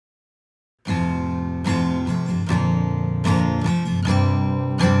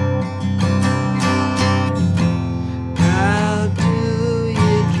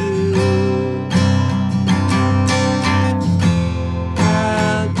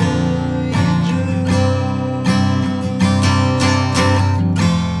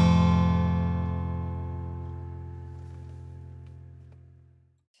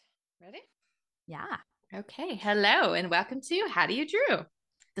Hey, hello, and welcome to How Do You Drew?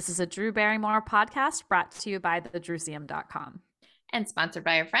 This is a Drew Barrymore podcast brought to you by thedrewseum.com. And sponsored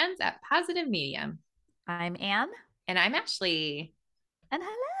by our friends at Positive Medium. I'm Anne. And I'm Ashley. And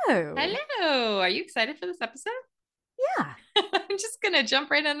hello. Hello. Are you excited for this episode? Yeah. I'm just going to jump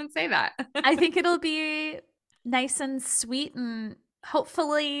right in and say that. I think it'll be nice and sweet and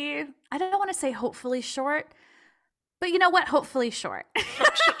hopefully, I don't want to say hopefully short, but you know what? Hopefully short.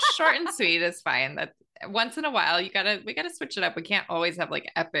 Short and sweet is fine. That once in a while, we gotta switch it up. We can't always have like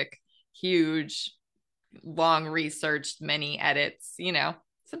epic, huge, long researched, many edits.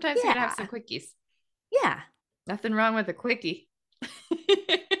 Sometimes we gotta have some quickies. Yeah. Nothing wrong with a quickie.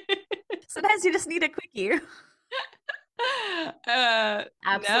 Sometimes you just need a quickie.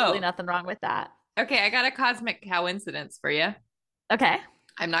 Absolutely nothing wrong with that. Okay, I got a cosmic coincidence for you. Okay.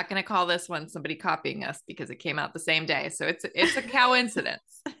 I'm not going to call this one somebody copying us because it came out the same day. So it's a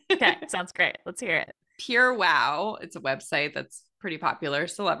coincidence. Okay, sounds great. Let's hear it. Pure Wow. It's a website that's pretty popular,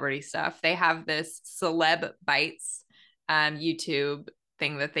 celebrity stuff. They have this Celeb Bites YouTube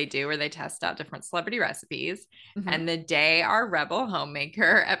thing that they do where they test out different celebrity recipes. Mm-hmm. And the day our Rebel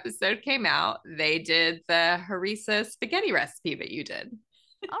Homemaker episode came out, they did the harissa spaghetti recipe that you did.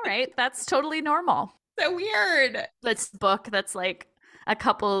 All right. That's totally normal. So weird. This book that's like a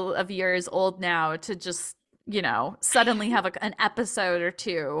couple of years old now to just, suddenly have an episode or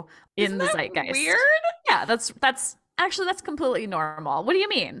two in the zeitgeist. Weird? Yeah, that's completely normal. What do you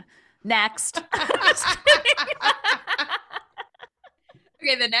mean? Next.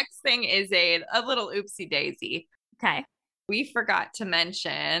 Okay, the next thing is a little oopsie daisy. Okay. We forgot to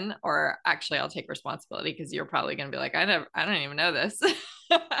mention, or actually I'll take responsibility because you're probably going to be like, I don't even know this.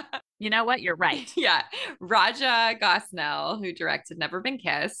 You know what? You're right. Yeah. Raja Gosnell, who directed Never Been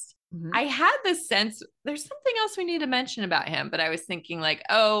Kissed. Mm-hmm. I had this sense there's something else we need to mention about him, but I was thinking like,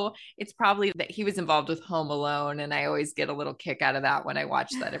 oh, it's probably that he was involved with Home Alone. And I always get a little kick out of that when I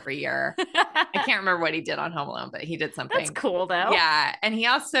watch that every year. I can't remember what he did on Home Alone, but he did something. That's cool though. Yeah. And he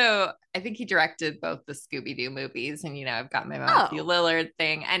also, I think he directed both the Scooby-Doo movies and, I've got my Matthew Lillard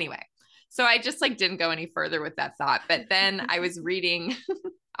thing. Anyway, so I just like didn't go any further with that thought. But then I was reading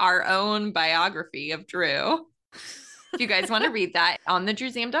our own biography of Drew. If you guys want to read that on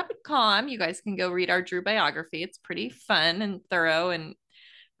thedrewseum.com, you guys can go read our Drew biography. It's pretty fun and thorough, and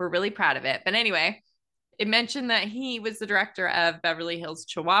we're really proud of it. But anyway, it mentioned that he was the director of Beverly Hills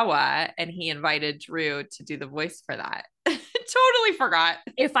Chihuahua, and he invited Drew to do the voice for that. Totally forgot.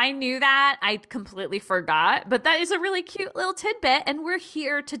 If I knew that, I completely forgot. But that is a really cute little tidbit, and we're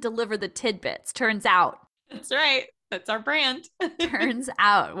here to deliver the tidbits, turns out. That's right. That's our brand. Turns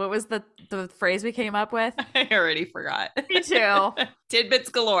out. What was the phrase we came up with? I already forgot. Me too. Tidbits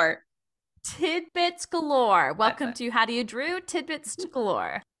galore. Tidbits galore. Welcome to How Do You Drew? Tidbits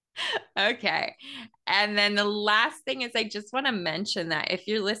galore. Okay. And then the last thing is I just want to mention that if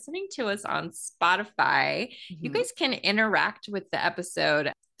you're listening to us on Spotify, you guys can interact with the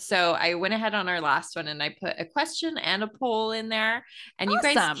episode. So I went ahead on our last one and I put a question and a poll in there, and you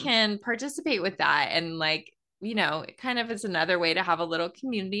guys can participate with that. And it kind of is another way to have a little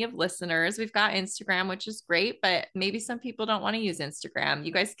community of listeners. We've got Instagram, which is great, but maybe some people don't want to use Instagram.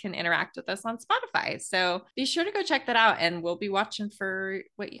 You guys can interact with us on Spotify. So be sure to go check that out, and we'll be watching for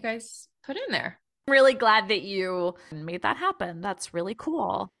what you guys put in there. I'm really glad that you made that happen. That's really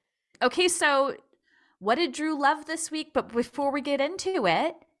cool. Okay, so what did Drew love this week? But before we get into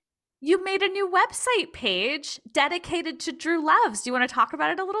it, you made a new website page dedicated to Drew Loves. Do you want to talk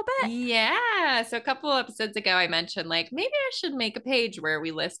about it a little bit? Yeah. So a couple of episodes ago, I mentioned maybe I should make a page where we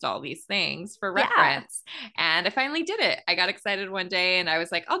list all these things for reference. Yeah. And I finally did it. I got excited one day and I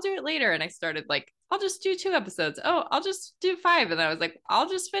was like, I'll do it later. And I started I'll just do 2 episodes. Oh, I'll just do 5. And then I was like, I'll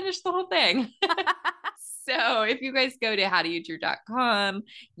just finish the whole thing. So if you guys go to howdoyoudrew.com,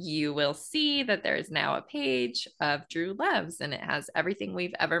 you will see that there is now a page of Drew Loves, and it has everything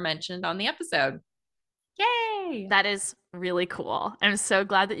we've ever mentioned on the episode. Yay! That is really cool. I'm so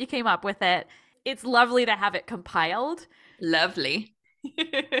glad that you came up with it. It's lovely to have it compiled. Lovely.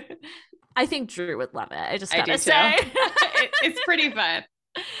 I think Drew would love it. I just gotta say. It's pretty fun.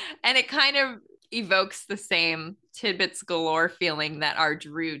 And it kind of evokes the same tidbits galore feeling that our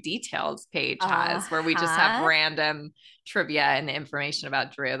Drew details page has, where we just have random trivia and information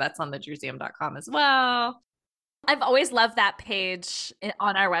about Drew. That's on thedrewseum.com as well. I've always loved that page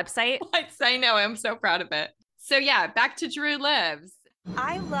on our website. I know. I'm so proud of it. So yeah, back to Drew Lives.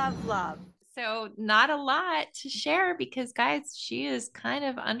 I love. So not a lot to share because, guys, she is kind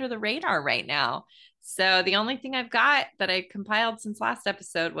of under the radar right now. So the only thing I've got that I compiled since last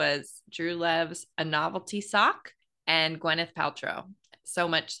episode was Drew loves a novelty sock and Gwyneth Paltrow. So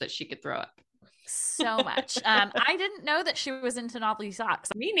much that she could throw up. so much. I didn't know that she was into knobbly socks.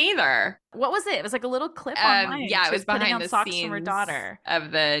 Me neither. What was it? It was like a little clip online. Yeah, it was putting behind on the socks scenes from her daughter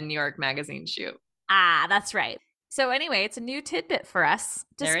of the New York Magazine shoot. Ah, that's right. So anyway, it's a new tidbit for us,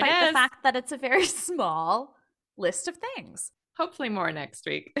 There it despite the is. fact that it's a very small list of things. Hopefully more next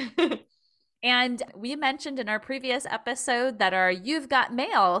week. And we mentioned in our previous episode that our You've Got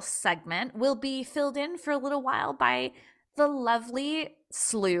Mail segment will be filled in for a little while by the lovely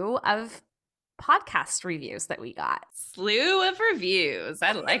slew of podcast reviews that we got. Slew of reviews.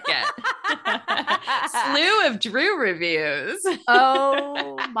 I like it. Slew of Drew reviews.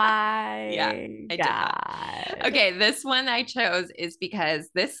 Oh my God. Okay, this one I chose is because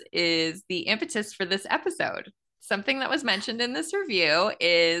this is the impetus for this episode. Something that was mentioned in this review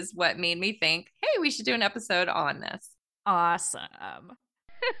is what made me think, hey, we should do an episode on this. Awesome.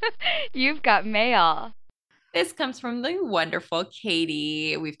 You've got mail. This comes from the wonderful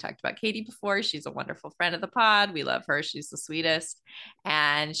Katie. We've talked about Katie before. She's a wonderful friend of the pod. We love her. She's the sweetest.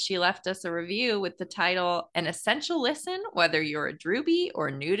 And she left us a review with the title, An Essential Listen, whether you're a Drewbie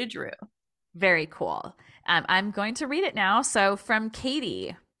or new to Drew. Very cool. I'm going to read it now. So from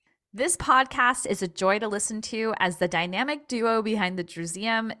Katie. This podcast is a joy to listen to as the dynamic duo behind the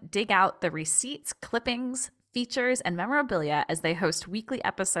Drewseum dig out the receipts, clippings, features, and memorabilia as they host weekly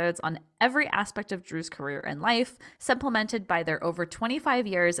episodes on every aspect of Drew's career and life, supplemented by their over 25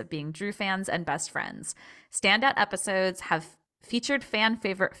 years of being Drew fans and best friends. Standout episodes have featured fan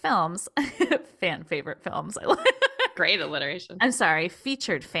favorite films. Fan favorite films. I like Great alliteration. I'm sorry,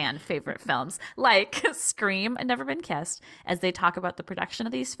 featured fan favorite films like Scream and Never Been Kissed, as they talk about the production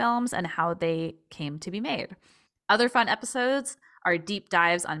of these films and how they came to be made. Other fun episodes are deep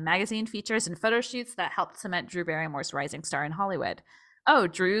dives on magazine features and photo shoots that helped cement Drew Barrymore's rising star in Hollywood. Oh,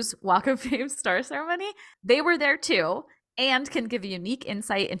 Drew's Walk of Fame star ceremony? They were there too, and can give a unique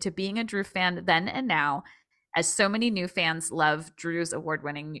insight into being a Drew fan then and now, as so many new fans love Drew's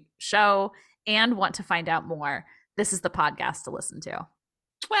award-winning show and want to find out more. This is the podcast to listen to.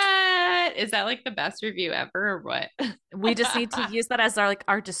 What? Is that like the best review ever or what? We just need to use that as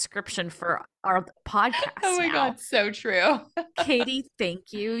our description for our podcast. Oh my God, so true. Katie,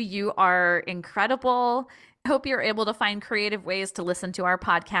 thank you. You are incredible. I hope you're able to find creative ways to listen to our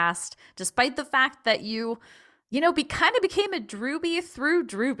podcast, despite the fact that you kind of became a Drewbie through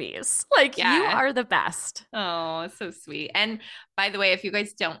Drewbies. You are the best. Oh, so sweet. And by the way, if you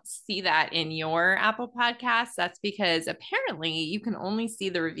guys don't see that in your Apple Podcasts, that's because apparently you can only see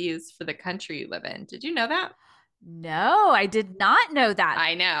the reviews for the country you live in. Did you know that? No, I did not know that.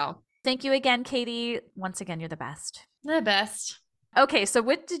 I know. Thank you again, Katie. Once again, you're the best. The best. Okay, so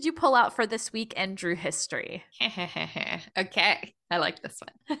what did you pull out for this week in Drew history? Okay, I like this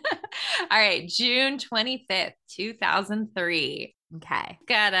one. All right, June 25th, 2003. Okay.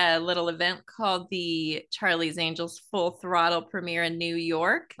 Got a little event called the Charlie's Angels Full Throttle premiere in New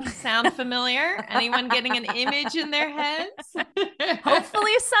York. Sound familiar? Anyone getting an image in their heads?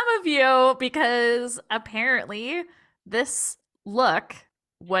 Hopefully some of you, because apparently this look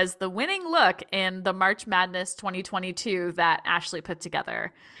was the winning look in the March Madness 2022 that Ashley put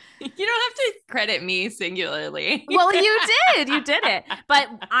together. You don't have to credit me singularly. Well, you did it. But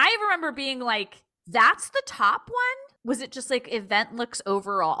I remember being like, that's the top one? Was it just like event looks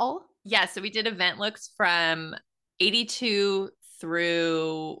overall? Yeah, so we did event looks from 82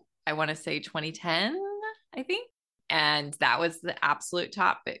 through, I want to say 2010, I think. And that was the absolute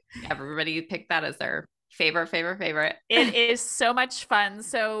top. Everybody picked that as their favorite. It is so much fun.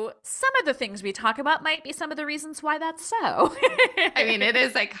 So some of the things we talk about might be some of the reasons why that's so. I mean, it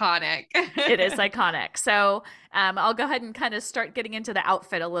is iconic. It is iconic. So I'll go ahead and kind of start getting into the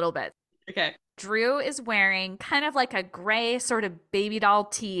outfit a little bit. Okay. Drew is wearing kind of like a gray sort of baby doll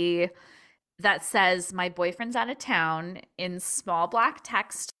tee that says, "My boyfriend's out of town," in small black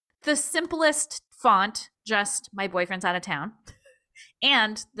text. The simplest font, just "My boyfriend's out of town."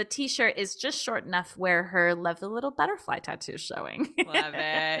 And the t-shirt is just short enough where her lovely little butterfly tattoo is showing. Love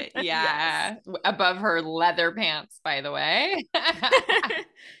it. Yeah. Yes. Above her leather pants, by the way.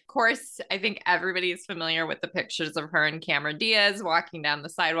 Of course, I think everybody's familiar with the pictures of her and Cameron Diaz walking down the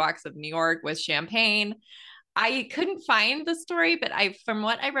sidewalks of New York with champagne. I couldn't find the story, but from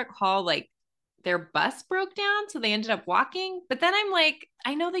what I recall, their bus broke down, so they ended up walking. But then I'm like,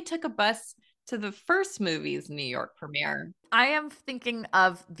 I know they took a bus to the first movie's New York premiere. I am thinking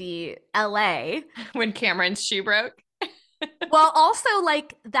of the LA. When Cameron's shoe broke. Well, also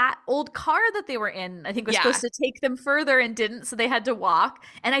that old car that they were in, I think was supposed to take them further and didn't, so they had to walk.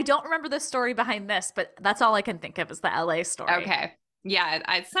 And I don't remember the story behind this, but that's all I can think of is the LA story. Okay.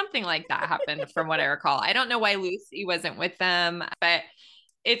 Yeah, something like that happened from what I recall. I don't know why Lucy wasn't with them, but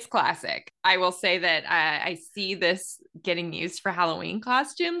It's classic. I will say that I see this getting used for Halloween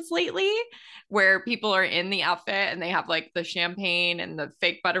costumes lately, where people are in the outfit and they have like the champagne and the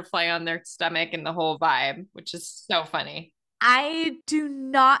fake butterfly on their stomach and the whole vibe, which is so funny. I do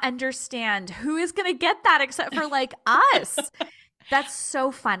not understand who is going to get that except for like us. That's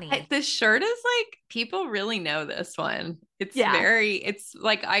so funny. This shirt is like, people really know this one. It's it's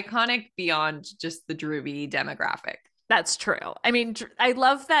like iconic beyond just the Droopy demographic. That's true. I mean, I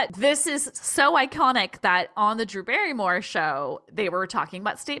love that this is so iconic that on the Drew Barrymore show, they were talking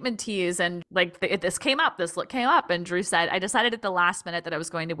about statement tees and like this look came up and Drew said, I decided at the last minute that I was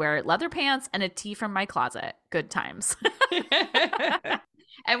going to wear leather pants and a tee from my closet. Good times.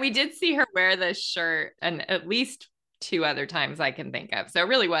 And we did see her wear this shirt and at least 2 other times I can think of. So it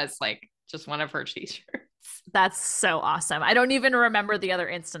really was like just one of her t-shirts. That's so awesome. I don't even remember the other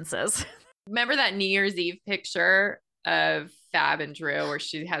instances. Remember that New Year's Eve picture of Fab and Drew where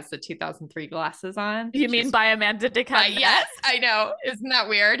she has the 2003 glasses on? You mean by Amanda DeCamp? Yes, I know. Isn't that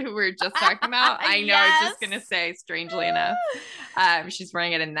weird who we were just talking about? I know. Yes. I was just going to say, strangely enough, she's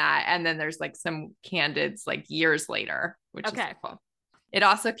wearing it in that. And then there's like some candids like years later, which is cool. It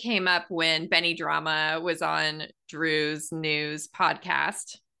also came up when Benny Drama was on Drew's news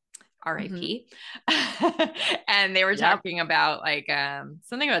podcast, R.I.P. And they were talking about like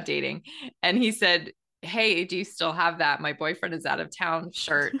something about dating. And he said, hey, do you still have that "my boyfriend is out of town"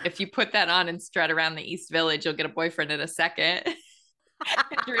 shirt? If you put that on and strut around the East Village, you'll get a boyfriend in a second.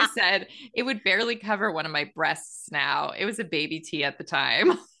 Drew said, it would barely cover one of my breasts now. It was a baby tee at the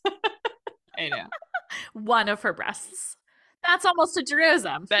time. I know. One of her breasts. That's almost a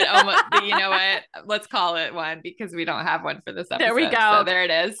Druism. But almost, you know what? Let's call it one because we don't have one for this episode. There we go. So there it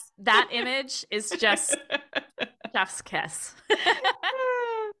is. That image is just chef's kiss.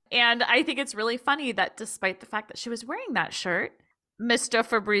 And I think it's really funny that despite the fact that she was wearing that shirt, Mr.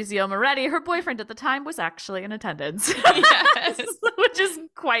 Fabrizio Moretti, her boyfriend at the time, was actually in attendance. Yes. Which is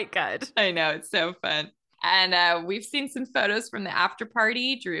quite good. I know. It's so fun. And we've seen some photos from the after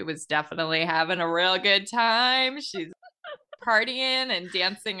party. Drew was definitely having a real good time. She's partying and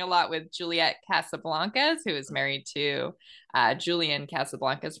dancing a lot with Juliet Casablancas, who is married to Julian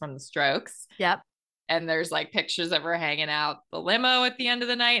Casablancas from The Strokes. Yep. And there's like pictures of her hanging out the limo at the end of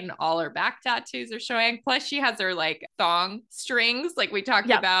the night and all her back tattoos are showing. Plus she has her like thong strings like we talked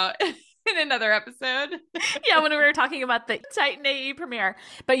about in another episode. Yeah, when we were talking about the Titan AE premiere.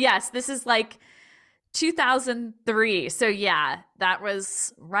 But yes, this is like 2003. So yeah, that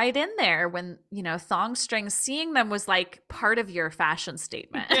was right in there when, you know, thong strings, seeing them was like part of your fashion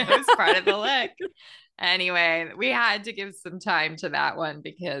statement. It was part of the look. Anyway, we had to give some time to that one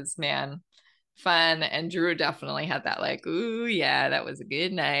because, man, fun. And Drew definitely had that like, ooh, yeah, that was a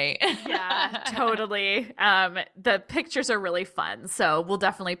good night. Yeah, totally. The pictures are really fun. So we'll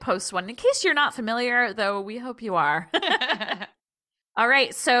definitely post one in case you're not familiar, though we hope you are. All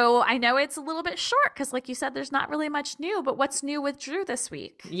right. So I know it's a little bit short because like you said, there's not really much new, but what's new with Drew this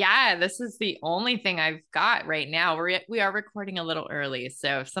week? Yeah, this is the only thing I've got right now. We are recording a little early.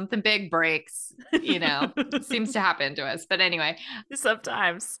 So if something big breaks, you know, seems to happen to us. But anyway,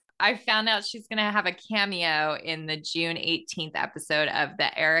 sometimes. I found out she's going to have a cameo in the June 18th episode of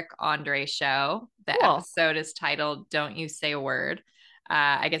the Eric Andre show. The episode is titled "Don't You Say a Word."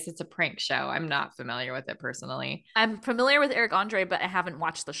 I guess it's a prank show. I'm not familiar with it personally. I'm familiar with Eric Andre, but I haven't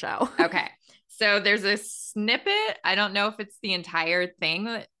watched the show. Okay. So there's a snippet. I don't know if it's the entire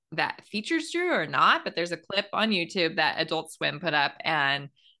thing that features Drew or not, but there's a clip on YouTube that Adult Swim put up, and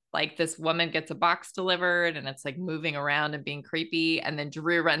like this woman gets a box delivered and it's like moving around and being creepy. And then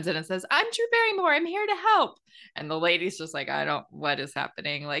Drew runs in and says, "I'm Drew Barrymore. I'm here to help." And the lady's just like, what is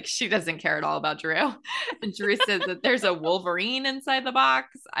happening? Like she doesn't care at all about Drew. And Drew says that there's a Wolverine inside the box.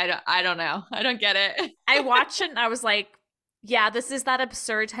 I don't know. I don't get it. I watched it and I was like, yeah, this is that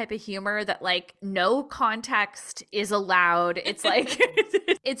absurd type of humor that like no context is allowed. It's like,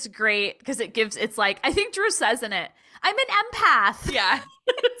 it's great because it's like, I think Drew says in it, "I'm an empath." Yeah.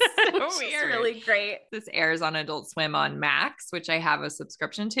 It's so weird. Really great. This airs on Adult Swim on Max, which I have a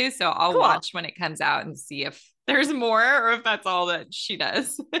subscription to. So I'll watch when it comes out and see if there's more or if that's all that she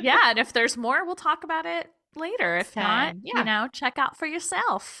does. Yeah. And if there's more, we'll talk about it later. If not, you know, check out for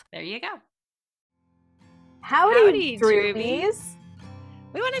yourself. There you go. Howdy, Droobies.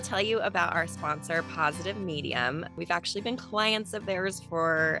 We want to tell you about our sponsor, Positive Medium. We've actually been clients of theirs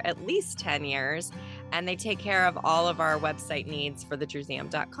for at least 10 years, and they take care of all of our website needs for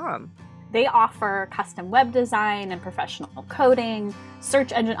thedruseum.com. They offer custom web design and professional coding,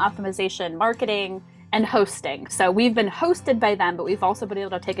 search engine optimization, marketing, and hosting. So we've been hosted by them, but we've also been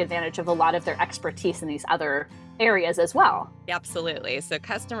able to take advantage of a lot of their expertise in these other areas as well. Absolutely. So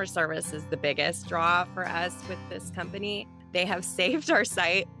customer service is the biggest draw for us with this company. They have saved our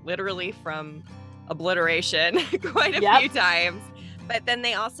site literally from obliteration quite a few times. But then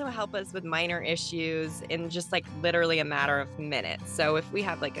they also help us with minor issues in just like literally a matter of minutes. So if we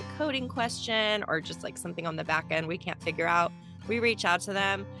have like a coding question or just like something on the back end we can't figure out, we reach out to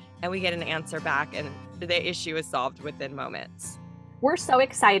them and we get an answer back and the issue is solved within moments. We're so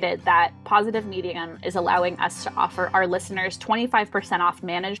excited that Positive Medium is allowing us to offer our listeners 25% off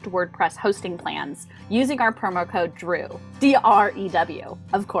managed WordPress hosting plans using our promo code DREW, DREW,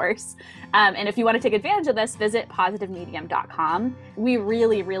 of course. And if you want to take advantage of this, visit positivemedium.com. We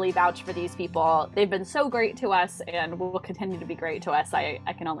really, really vouch for these people. They've been so great to us and will continue to be great to us. I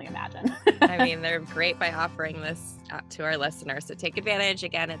can only imagine. I mean, they're great by offering this to our listeners. So take advantage.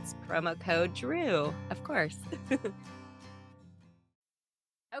 Again, it's promo code DREW, of course.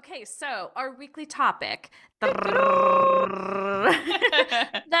 Okay, so our weekly topic, the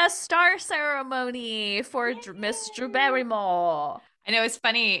star ceremony for Miss Drew Barrymore. I know it's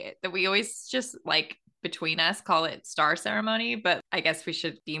funny that we always just like between us call it star ceremony, but I guess we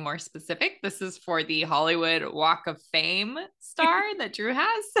should be more specific. This is for the Hollywood Walk of Fame star that Drew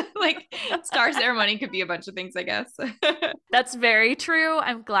has. Like star ceremony could be a bunch of things, I guess. That's very true.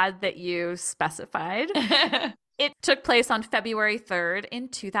 I'm glad that you specified. It took place on February 3rd in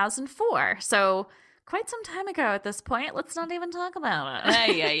 2004. So quite some time ago at this point. Let's not even talk about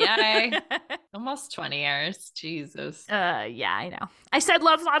it. Almost 20 years. Jesus. Yeah, I know. I said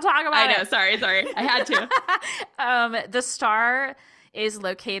let's not talk about it. I know. Sorry. I had to. The star is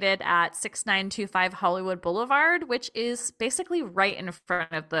located at 6925 Hollywood Boulevard, which is basically right in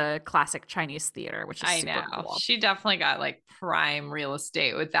front of the classic Chinese theater, which is super cool. She definitely got like prime real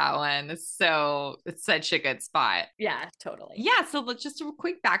estate with that one. So it's such a good spot. Yeah, totally. Yeah. So just a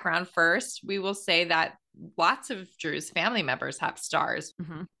quick background first. We will say that lots of Drew's family members have stars.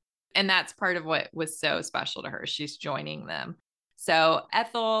 Mm-hmm. And that's part of what was so special to her. She's joining them. So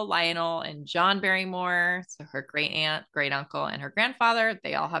Ethel, Lionel, and John Barrymore, so her great aunt, great uncle, and her grandfather,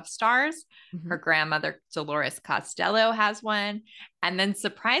 they all have stars. Mm-hmm. Her grandmother, Dolores Costello, has one. And then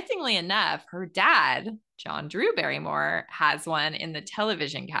surprisingly enough, her dad, John Drew Barrymore, has one in the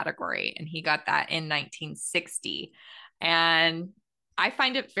television category. And he got that in 1960. And I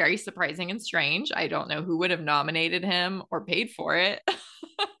find it very surprising and strange. I don't know who would have nominated him or paid for it.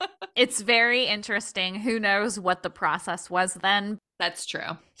 It's very interesting. Who knows what the process was then? That's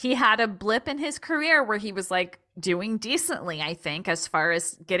true. He had a blip in his career where he was like doing decently, I think, as far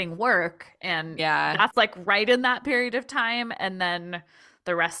as getting work. And that's like right in that period of time. And then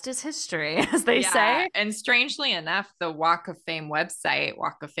the rest is history, as they say. And strangely enough, the Walk of Fame website,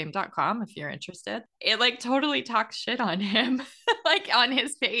 walkoffame.com, if you're interested, it like totally talks shit on him, like on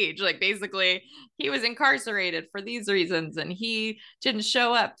his page. Like basically he was incarcerated for these reasons and he didn't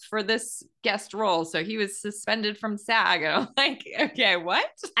show up for this guest role. So he was suspended from SAG. And I'm like, okay, what?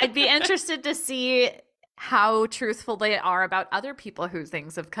 I'd be interested to see how truthful they are about other people who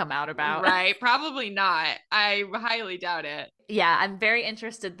things have come out about. Right. Probably not. I highly doubt it. Yeah, I'm very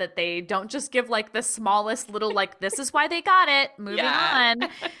interested that they don't just give like the smallest little like this is why they got it. Moving on.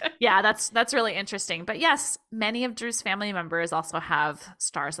 Yeah, that's really interesting. But yes, many of Drew's family members also have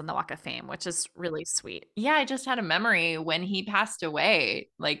stars on the Walk of Fame, which is really sweet. Yeah, I just had a memory when he passed away,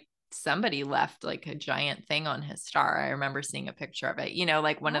 like somebody left like a giant thing on his star. I remember seeing a picture of it,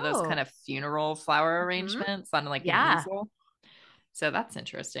 like one of those kind of funeral flower arrangements on like an easel. So that's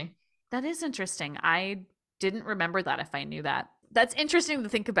interesting. That is interesting. I didn't remember that if I knew that. That's interesting to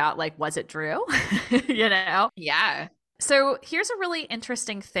think about. Like, was it Drew? Yeah. So here's a really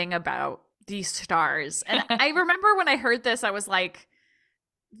interesting thing about these stars. And I remember when I heard this, I was like,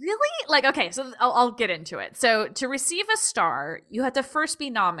 really? Like, okay, so I'll get into it. So to receive a star, you have to first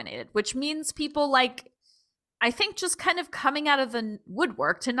be nominated, which means people like, I think just kind of coming out of the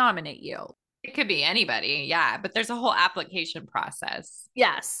woodwork to nominate you. It could be anybody. Yeah. But there's a whole application process.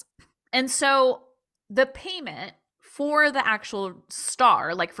 Yes. And so the payment for the actual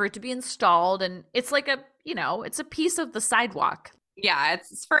star, like for it to be installed, and it's like it's a piece of the sidewalk. Yeah.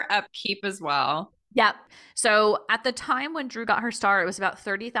 It's for upkeep as well. Yep. So at the time when Drew got her star, it was about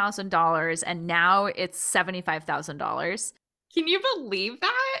 $30,000, and now it's $75,000. Can you believe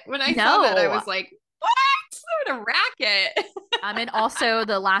that? When I saw that, I was like, what? sort of racket. And also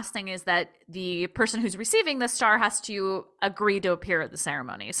the last thing is that the person who's receiving the star has to agree to appear at the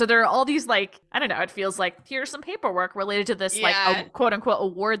ceremony. So there are all these like, I don't know, it feels like here's some paperwork related to this like a quote unquote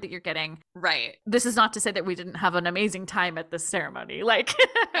award that you're getting. Right. This is not to say that we didn't have an amazing time at this ceremony. Like,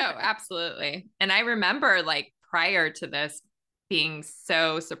 oh, absolutely. And I remember like prior to this being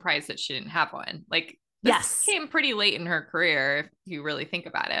so surprised that she didn't have one. Like, this came pretty late in her career, if you really think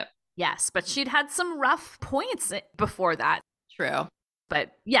about it. Yes, but she'd had some rough points before that. True.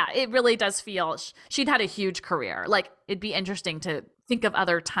 But yeah, it really does feel she'd had a huge career. Like, it'd be interesting to think of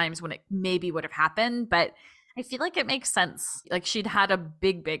other times when it maybe would have happened, but I feel like it makes sense. Like, she'd had a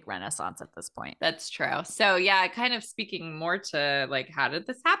big, big renaissance at this point. That's true. So yeah, kind of speaking more to like, how did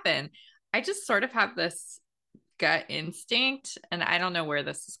this happen? I just sort of have this gut instinct, and I don't know where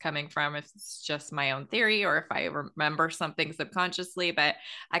this is coming from, if it's just my own theory or if I remember something subconsciously, but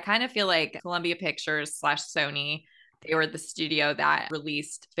I kind of feel like Columbia Pictures / Sony, they were the studio that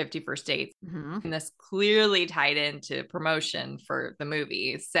released 50 First Dates. And this clearly tied into promotion for the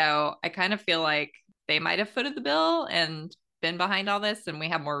movie. So I kind of feel like they might have footed the bill and been behind all this. And we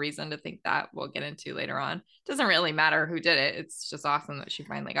have more reason to think that we'll get into later on. It doesn't really matter who did it. It's just awesome that she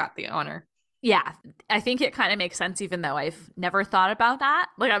finally got the honor. Yeah, I think it kind of makes sense, even though I've never thought about that.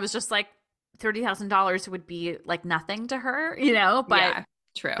 Like, I was just like, $30,000 would be like nothing to her, you know? But yeah,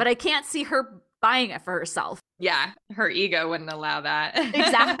 true. But I can't see her buying it for herself. Yeah, her ego wouldn't allow that.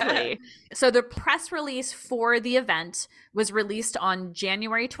 Exactly. So the press release for the event was released on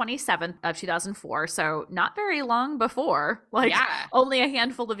January 27th of 2004. So not very long before, like only a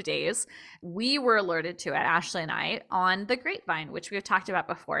handful of days. We were alerted to it, Ashley and I, on the Grapevine, which we've talked about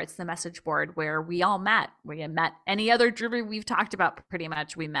before. It's the message board where we all met. We had met any other Drury we've talked about pretty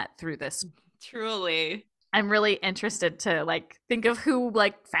much. We met through this. Truly. I'm really interested to like think of who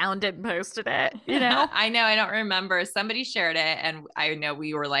like found it and posted it, you know? I know. I don't remember. Somebody shared it and I know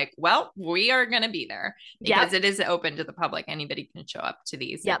we were like, well, we are going to be there because it is open to the public. Anybody can show up to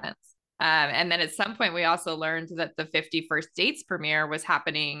these events. And then at some point we also learned that the 50 First Dates premiere was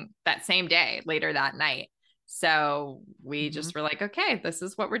happening that same day, later that night. So we just were like, okay, this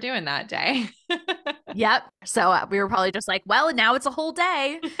is what we're doing that day. Yep. So we were probably just like, well, now it's a whole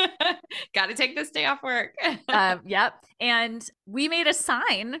day. Got to take this day off work. Yep. And we made a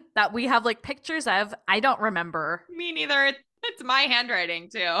sign that we have like pictures of. I don't remember. Me neither. It's my handwriting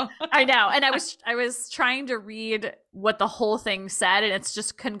too. I know. And I was trying to read what the whole thing said, and it's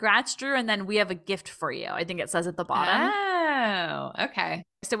just congrats, Drew. And then we have a gift for you. I think it says at the bottom. Oh, okay.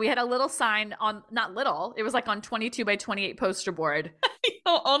 So we had a little sign on, not little, it was like on 22 by 28 poster board.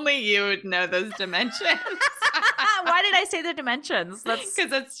 Only you would know those dimensions. Why did I say the dimensions? That's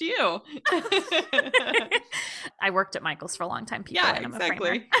because it's you. I worked at Michael's for a long time. People, yeah,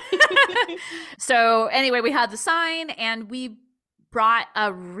 exactly. So anyway, we had the sign and we brought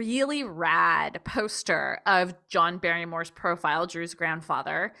a really rad poster of John Barrymore's profile, Drew's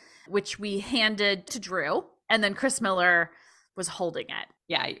grandfather, which we handed to Drew. And then Chris Miller was holding it.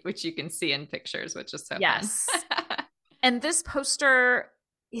 Yeah, which you can see in pictures, which is so fun. And this poster,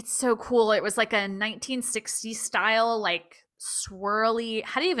 it's so cool. It was like a 1960s style, like swirly.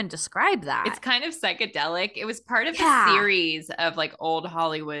 How do you even describe that? It's kind of psychedelic. It was part of a series of like old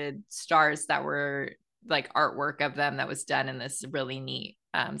Hollywood stars that were like artwork of them that was done in this really neat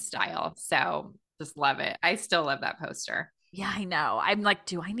style. So just love it. I still love that poster. Yeah, I know. I'm like,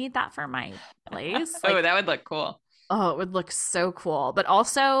 do I need that for my place? Like, oh, that would look cool. Oh, it would look so cool. But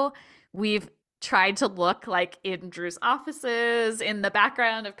also, we've tried to look like in Drew's offices, in the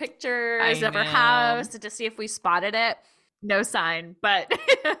background of pictures of her house, to see if we spotted it. No sign, but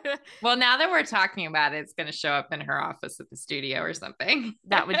well, now that we're talking about it, it's going to show up in her office at the studio or something.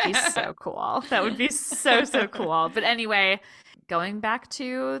 That would be so cool. That would be so cool. But anyway, going back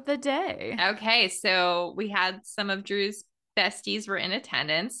to the day. Okay, so we had some of Drew's besties were in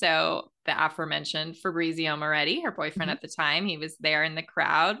attendance. So the aforementioned Fabrizio Moretti, her boyfriend at the time, he was there in the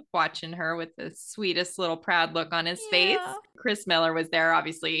crowd watching her with the sweetest little proud look on his face. Chris Miller was there.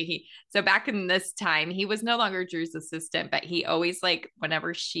 Obviously, so back in this time, he was no longer Drew's assistant, but he always, like,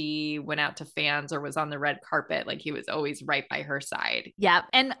 whenever she went out to fans or was on the red carpet, like, he was always right by her side. Yeah.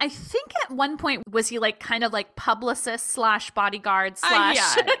 And I think at one point, was he like kind of like publicist / bodyguard /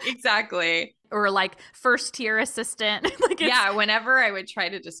 yeah, exactly. Or like first tier assistant. Like, yeah, whenever I would try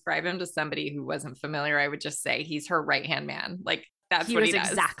to describe him to somebody who wasn't familiar, I would just say he's her right-hand man. Like, that's what he does.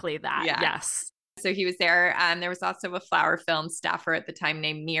 Exactly that. Yeah. Yes. So he was there. There was also a Flower Film staffer at the time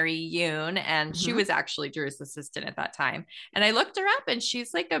named Miri Yoon, and she was actually Drew's assistant at that time. And I looked her up, and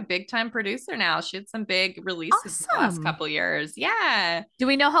she's like a big-time producer now. She had some big releases the last couple years. Yeah. Do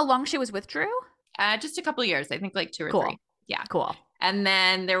we know how long she was with Drew? Just a couple years, I think like 2 or Cool. 3. Yeah. Cool. And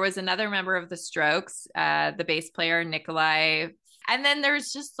then there was another member of the Strokes, the bass player, Nikolai. And then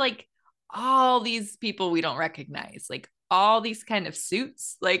there's just like all these people we don't recognize, like all these kind of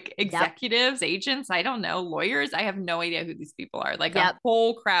suits, like executives, agents, I don't know, lawyers. I have no idea who these people are. Like a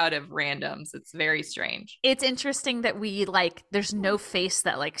whole crowd of randoms. It's very strange. It's interesting that we like, there's no face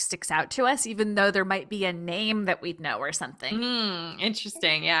that like sticks out to us, even though there might be a name that we'd know or something.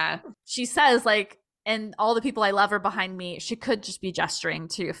 Interesting. Yeah. She says like, and all the people I love are behind me. She could just be gesturing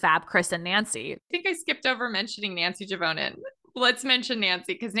to Fab, Chris, and Nancy. I think I skipped over mentioning Nancy Juvonen. Let's mention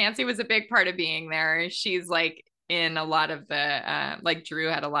Nancy because Nancy was a big part of being there. She's like in a lot of the like Drew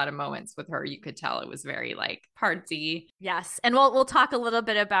had a lot of moments with her. You could tell it was very like party. Yes. And we'll talk a little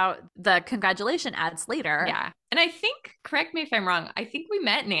bit about the congratulation ads later. Yeah. And I think, correct me if I'm wrong, I think we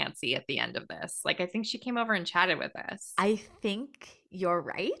met Nancy at the end of this. Like I think she came over and chatted with us. I think you're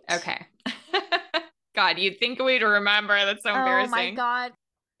right. Okay. God, you'd think we'd remember. That's so embarrassing. Oh my God.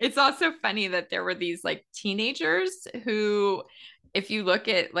 It's also funny that there were these like teenagers who, if you look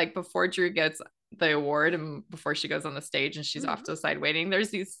at like before Drew gets the award and before she goes on the stage and she's off to the side waiting, there's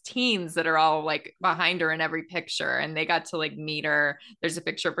these teens that are all like behind her in every picture and they got to like meet her. There's a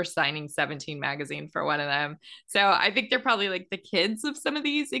picture of her signing 17 magazine for one of them. So I think they're probably like the kids of some of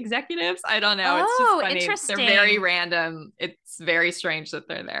these executives. I don't know. It's just funny. Interesting. They're very random. It's very strange that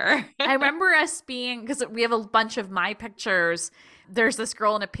they're there. I remember us being, because we have a bunch of my pictures. There's this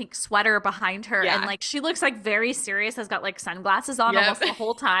girl in a pink sweater behind her and like she looks like very serious, has got like sunglasses on almost the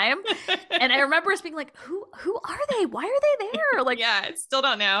whole time. And I remember us being like, who are they? Why are they there? Like, I still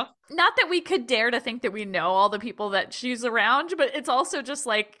don't know. Not that we could dare to think that we know all the people that she's around, but it's also just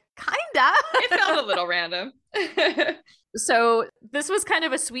like kinda. It felt a little random. So this was kind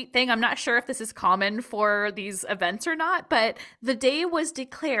of a sweet thing. I'm not sure if this is common for these events or not, but the day was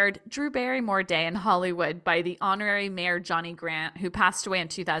declared Drew Barrymore Day in Hollywood by the honorary mayor, Johnny Grant, who passed away in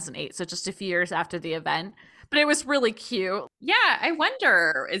 2008. So just a few years after the event. But it was really cute. Yeah, I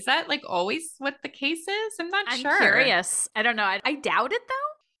wonder, is that like always what the case is? I'm not sure. I'm curious. I don't know. I doubt it though.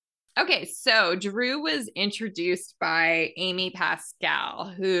 Okay, so Drew was introduced by Amy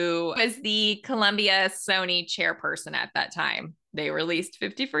Pascal, who was the Columbia Sony chairperson at that time. They released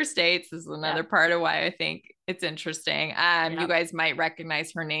 51st Dates. This is another part of why I think it's interesting. You guys might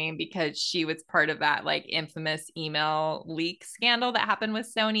recognize her name because she was part of that like infamous email leak scandal that happened with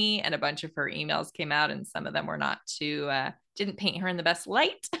Sony, and a bunch of her emails came out and some of them were not too didn't paint her in the best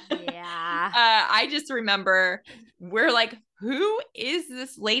light. Yeah. I just remember we're like, who is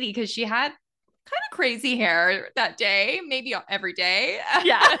this lady? Because she had kind of crazy hair that day, maybe every day.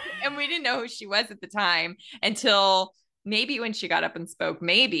 Yeah. And we didn't know who she was at the time until maybe when she got up and spoke,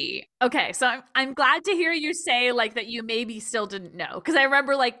 maybe. Okay, so I'm glad to hear you say like that you maybe still didn't know. Because I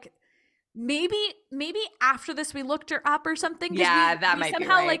remember like maybe after this we looked her up or something. Yeah, that might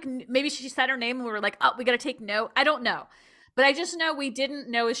somehow be right. Like maybe she said her name and we were like, oh, we got to take note. I don't know. But I just know we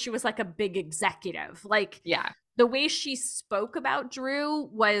didn't know she was like a big executive. Like, the way she spoke about Drew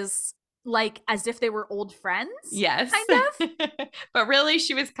was like as if they were old friends. Yes. Kind of. But really,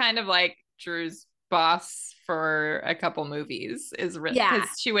 she was kind of like Drew's boss for a couple movies. Because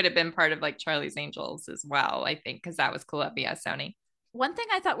she would have been part of like Charlie's Angels as well, I think, because that was Columbia Sony. One thing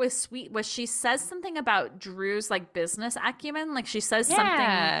I thought was sweet was she says something about Drew's like business acumen. Like she says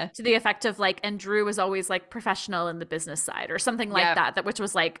something to the effect of like, and Drew was always like professional in the business side or something like that, which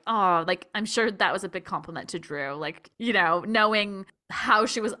was like, oh, like I'm sure that was a big compliment to Drew. Like, you know, knowing how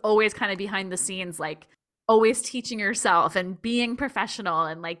she was always kind of behind the scenes, like always teaching herself and being professional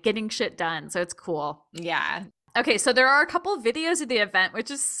and like getting shit done. So it's cool. Yeah. Okay. So there are a couple of videos of the event, which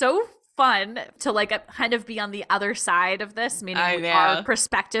is so fun to like kind of be on the other side of this, meaning our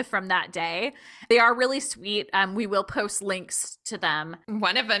perspective from that day. They are really sweet. We will post links to them.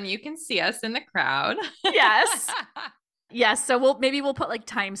 One of them, you can see us in the crowd. Yes. Yes. So we'll put like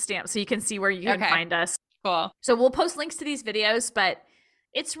timestamps so you can see where you can find us. Cool. So we'll post links to these videos, but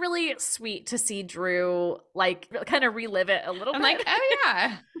it's really sweet to see Drew like kind of relive it a little bit. I'm like, oh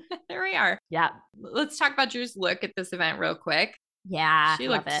yeah, there we are. Yeah. Let's talk about Drew's look at this event real quick. Yeah. She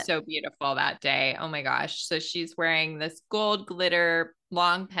looked so beautiful that day. Oh my gosh. So she's wearing this gold glitter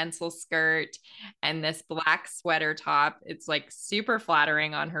long pencil skirt and this black sweater top. It's like super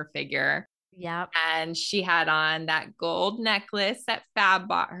flattering on her figure. Yeah. And she had on that gold necklace that Fab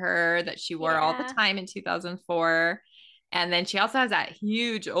bought her that she wore all the time in 2004. And then she also has that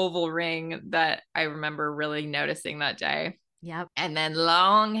huge oval ring that I remember really noticing that day. Yep. And then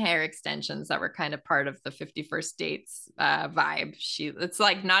long hair extensions that were kind of part of the 51st Dates vibe. It's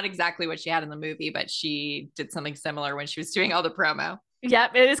like not exactly what she had in the movie, but she did something similar when she was doing all the promo.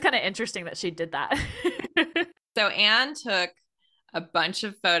 Yep, it is kind of interesting that she did that. So Anne took a bunch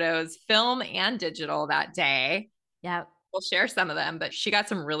of photos, film and digital, that day. Yep. We'll share some of them, but she got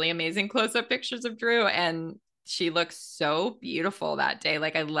some really amazing close-up pictures of Drew, and she looks so beautiful that day.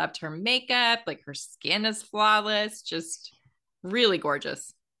 Like, I loved her makeup, like her skin is flawless, just really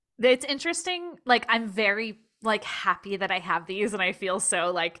gorgeous. It's interesting. Like, I'm very like happy that I have these, and I feel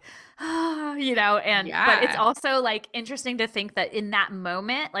so like, but it's Yeah, also like interesting to think that in that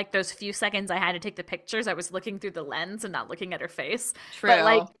moment, like those few seconds I had to take the pictures, I was looking through the lens and not looking at her face. But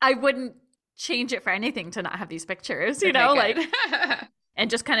like, true. I wouldn't change it for anything to not have these pictures, Okay, like, good. and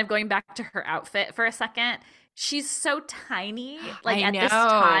just kind of going back to her outfit for a second. She's so tiny, like I at this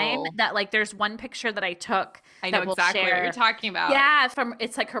time, know. that like there's one picture that I took I know that we'll exactly what you're share. talking about. Yeah, from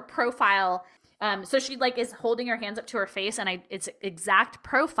it's like her profile. So she like is holding her hands up to her face, and it's exact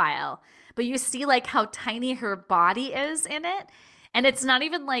profile, but you see like how tiny her body is in it, and it's not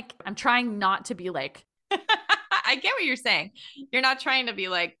even like I'm trying not to be like I get what you're saying. You're not trying to be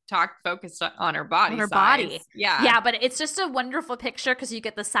like talk focused on her body on her size. body. Yeah. Yeah, but it's just a wonderful picture because you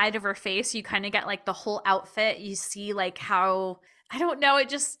get the side of her face, you kind of get like the whole outfit. You see like how I don't know,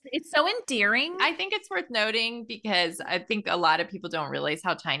 it's so endearing. I think it's worth noting because I think a lot of people don't realize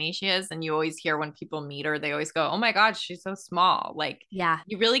how tiny she is. And you always hear when people meet her, they always go, "Oh my God, she's so small." Like, Yeah.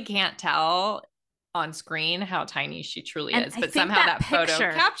 you really can't tell on screen how tiny she truly And is, I but think somehow that that photo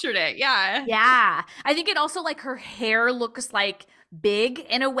picture, captured it. Yeah. yeah. I think it also like her hair looks like big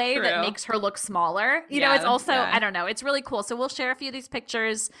in a way that True. makes her look smaller. It's Yeah. also, Yeah. I don't know, it's really cool. So we'll share a few of these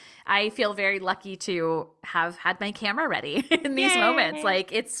pictures. I feel very lucky to have had my camera ready in these moments. Yay.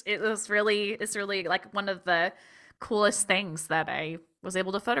 Like it's really like one of the coolest things that I was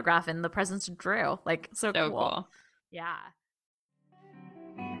able to photograph in the presence of Drew. Like so So cool. cool. Yeah.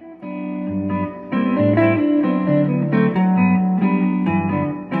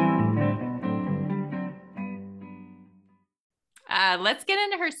 Let's get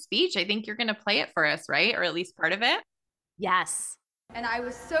into her speech. I think you're going to play it for us, right? Or at least part of it. Yes. And I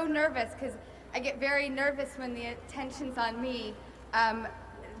was so nervous because I get very nervous when the attention's on me,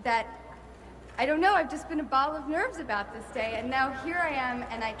 that I don't know, I've just been a ball of nerves about this day. And now here I am,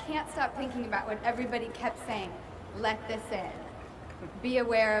 and I can't stop thinking about what everybody kept saying. Let this in. Be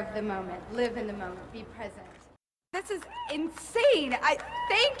aware of the moment. Live in the moment. Be present. This is insane. I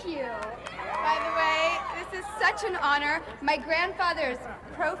thank you. By the way, this is such an honor. My grandfather's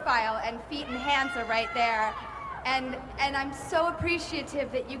profile and feet and hands are right there. And I'm so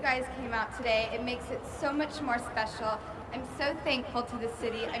appreciative that you guys came out today. It makes it so much more special. I'm so thankful to the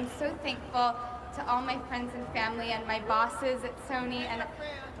city. I'm so thankful to all my friends and family and my bosses at Sony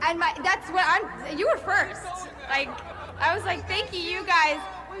and my that's what you were first. Like I was like, thank you guys.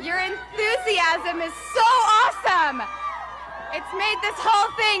 Your enthusiasm is so awesome. It's made this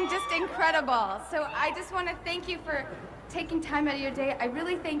whole thing just incredible. So I just want to thank you for taking time out of your day. I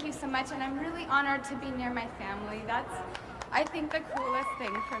really thank you so much, and I'm really honored to be near my family. That's, I think, the coolest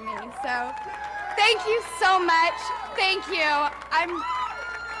thing for me. So thank you so much. Thank you.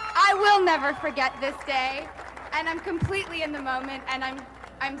 I will never forget this day, and I'm completely in the moment, and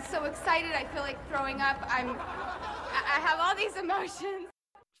I'm so excited. I feel like throwing up. I have all these emotions.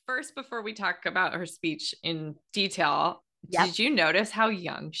 First, before we talk about her speech in detail, Yep. Did you notice how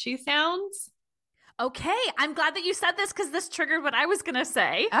young she sounds? Okay, I'm glad that you said this because this triggered what I was going to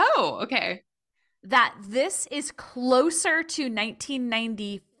say. Oh, okay. That this is closer to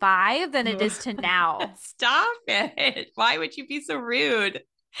 1995 than it is to now. Stop it. Why would you be so rude?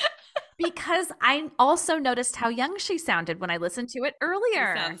 Because I also noticed how young she sounded when I listened to it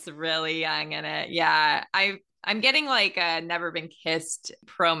earlier. She sounds really young in it. Yeah. I'm getting like a Never Been Kissed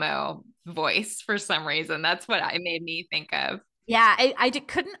promo voice for some reason. That's what it made me think of. Yeah, I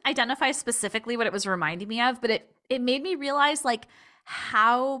couldn't identify specifically what it was reminding me of, but it made me realize like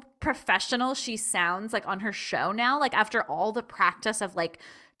how professional she sounds like on her show now, like after all the practice of like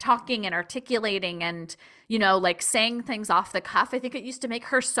talking and articulating and, like saying things off the cuff. I think it used to make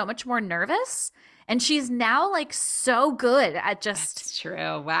her so much more nervous. And she's now like so good at just That's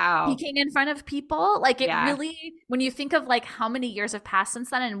true. Wow. speaking in front of people. Like it Yeah. really, when you think of like how many years have passed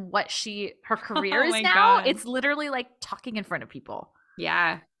since then and what her career Oh is my now, God. it's literally like talking in front of people.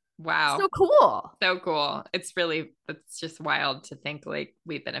 Yeah. Wow. So cool. So cool. It's just wild to think like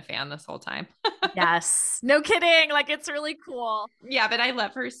we've been a fan this whole time. Yes. No kidding. Like it's really cool. Yeah, but I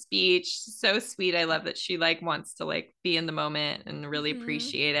love her speech. So sweet. I love that she like wants to like be in the moment and really Mhm.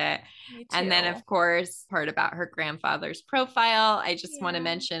 appreciate it. Me And then too. of course, part about her grandfather's profile. I just want to Yeah.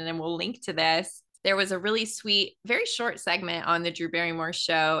 mention, and we'll link to this. there was a really sweet, very short segment on the Drew Barrymore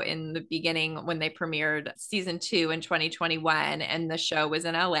show in the beginning when they premiered season 2 in 2021, and the show was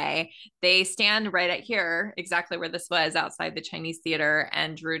in LA. They stand right at here, exactly where this was, outside the Chinese theater.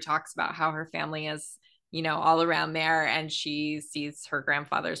 And Drew talks about how her family is, all around there. And she sees her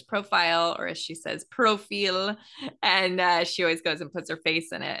grandfather's profile, or as she says, profile. And she always goes and puts her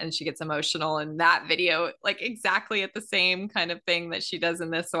face in it, and she gets emotional in that video, like exactly at the same kind of thing that she does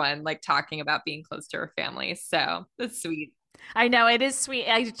in this one, like talking about being close to her family. So that's sweet. I know, it is sweet.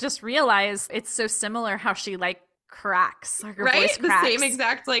 I just realized it's so similar how she like cracks, her right? voice cracks. The same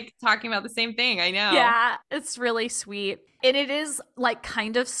exact, like talking about the same thing. I know. Yeah, it's really sweet. And it is like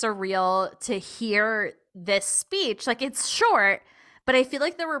kind of surreal to hear this speech. Like, it's short, but I feel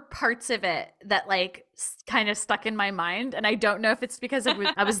like there were parts of it that like kind of stuck in my mind. And I don't know if it's because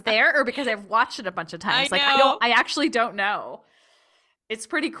I was there or because I've watched it a bunch of times. I actually don't know. It's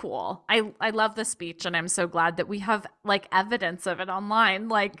pretty cool. I love the speech, and I'm so glad that we have like evidence of it online.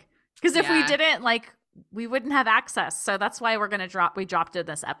 Like, because if we didn't, like, we wouldn't have access. So that's why we dropped it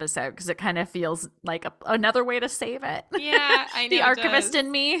this episode, because it kind of feels like another way to save it. Yeah, I know. The archivist in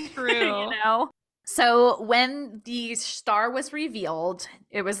me. True. So when the star was revealed,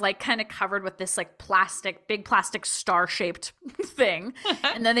 it was like kind of covered with this like big plastic star-shaped thing.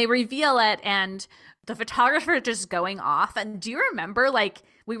 And then they reveal it, and the photographer just going off. And do you remember, like,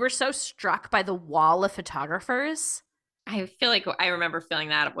 we were so struck by the wall of photographers? I feel like I remember feeling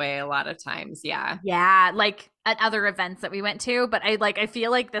that way a lot of times. Yeah. Yeah. Like at other events that we went to. But I feel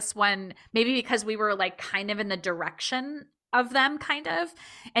like this one, maybe because we were like kind of in the direction of them, kind of.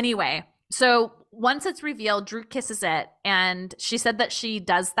 Anyway, so once it's revealed, Drew kisses it, and she said that she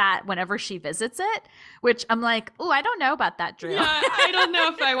does that whenever she visits it, which I'm like, oh, I don't know about that, Drew. Yeah, I don't know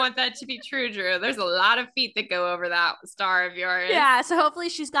if I want that to be true, Drew. There's a lot of feet that go over that star of yours. Yeah, so hopefully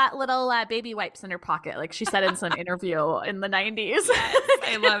she's got little baby wipes in her pocket, like she said in some interview in the 90s. Yes,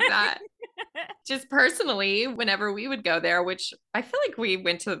 I love that. Just personally, whenever we would go there, which I feel like we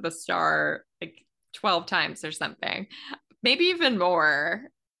went to the star like 12 times or something, maybe even more.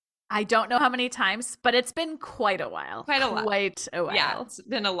 I don't know how many times, but it's been quite a while. Quite a while. Yeah, it's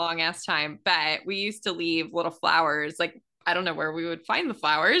been a long ass time. But we used to leave little flowers. Like, I don't know where we would find the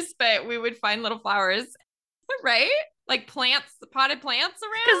flowers, but we would find little flowers, right? Like plants, potted plants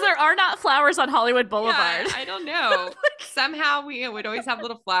around. Because there are not flowers on Hollywood Boulevard. Yeah, I don't know. Somehow we would always have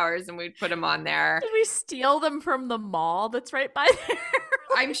little flowers, and we'd put them on there. Did we steal them from the mall that's right by there?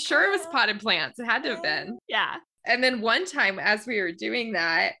 I'm sure it was potted plants. It had to have been. Yeah. And then one time as we were doing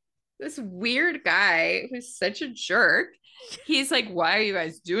that, this weird guy who's such a jerk, he's like, why are you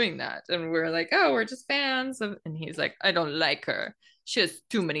guys doing that? And we're like, oh, we're just fans of, and he's like, I don't like her. She has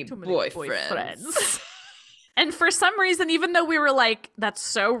too many boyfriends. And for some reason, even though we were like, that's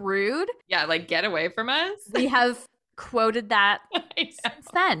so rude. Yeah, like, get away from us. We have quoted that since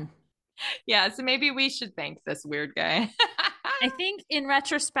then. Yeah, so maybe we should thank this weird guy. I think in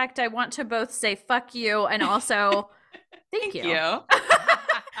retrospect, I want to both say fuck you and also thank you.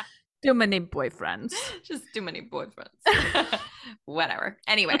 Too many boyfriends. Just too many boyfriends. Whatever.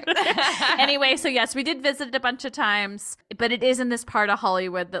 Anyway, so yes, we did visit it a bunch of times, but it is in this part of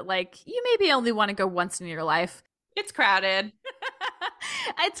Hollywood that like you maybe only want to go once in your life. It's crowded.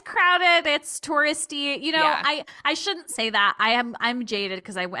 It's crowded. It's touristy. I shouldn't say that. I'm jaded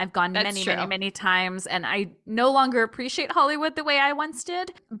because I've gone many times, and I no longer appreciate Hollywood the way I once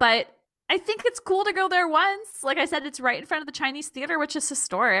did. But I think it's cool to go there once. Like I said, it's right in front of the Chinese theater, which is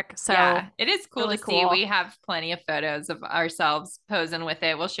historic. So yeah, it is cool really to see. We have plenty of photos of ourselves posing with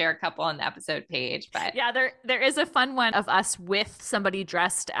it. We'll share a couple on the episode page. But yeah, there is a fun one of us with somebody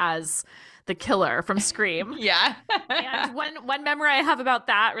dressed as the killer from Scream. Yeah. And one memory I have about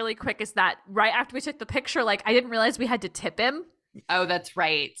that really quick is that right after we took the picture, like I didn't realize we had to tip him. Oh, that's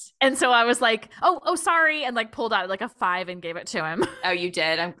right. And so I was like, oh, sorry. And like pulled out like a 5 and gave it to him. Oh, you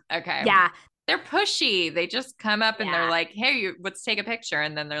did? Okay. Yeah. They're pushy. They just come up and they're like, hey, let's take a picture.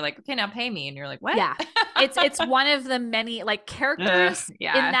 And then they're like, okay, now pay me. And you're like, what? Yeah. It's one of the many like characters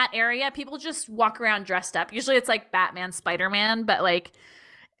in that area. People just walk around dressed up. Usually it's like Batman, Spider-Man, but like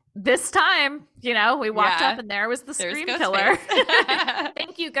this time, we walked up and there was the Scream killer.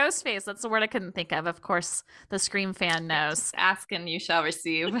 Thank you, Ghostface. That's the word I couldn't think of. Of course, the Scream fan knows. Just ask and you shall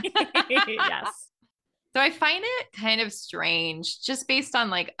receive. Yes. So I find it kind of strange just based on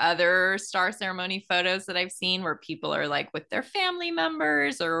like other star ceremony photos that I've seen where people are like with their family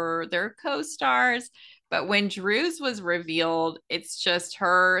members or their co-stars. But when Drew's was revealed, it's just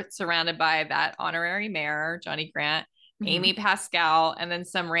her surrounded by that honorary mayor, Johnny Grant, Amy Pascal, and then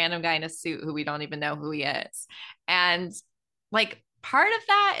some random guy in a suit who we don't even know who he is. And like, part of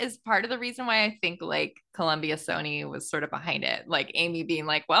that is part of the reason why I think like Columbia Sony was sort of behind it. Like Amy being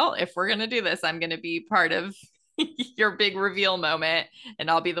like, well, if we're going to do this, I'm going to be part of your big reveal moment and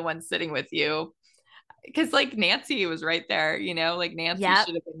I'll be the one sitting with you. Because like Nancy was right there, you know, like Nancy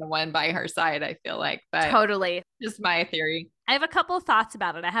should have been the one by her side, I feel like. But totally. Just my theory. I have a couple of thoughts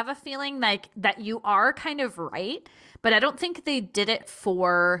about it. I have a feeling like that you are kind of right, but I don't think they did it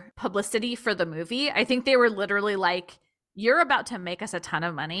for publicity for the movie. I think they were literally like, you're about to make us a ton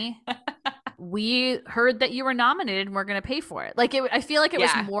of money. We heard that you were nominated and we're going to pay for it. Like, I feel like it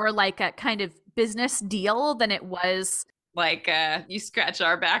was more like a kind of business deal than it was like you scratch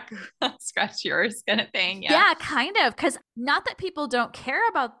our back, scratch yours kind of thing. Yeah, kind of. Because not that people don't care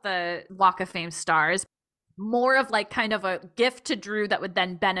about the Walk of Fame stars, more of like kind of a gift to Drew that would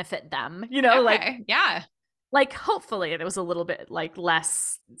then benefit them, you know, like like hopefully it was a little bit like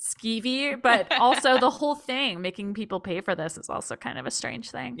less skeevy, but also the whole thing making people pay for this is also kind of a strange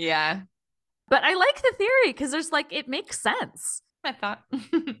thing. Yeah, but I like the theory because there's like it makes sense. I thought.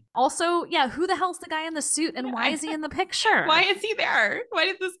 Also, yeah, who the hell's the guy in the suit and why is he in the picture? Why is he there? Why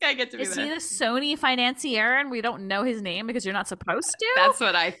did this guy get to be there? Is he the Sony financier and we don't know his name because you're not supposed to? That's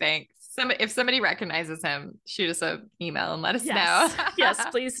what I think. If somebody recognizes him, shoot us an email and let us know. Yes,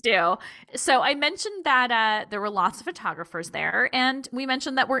 please do. So I mentioned that there were lots of photographers there, and we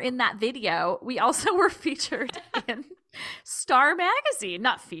mentioned that we're in that video. We also were featured in Star Magazine.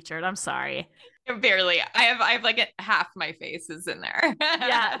 Not featured, I'm sorry. Barely. I have like half my face is in there.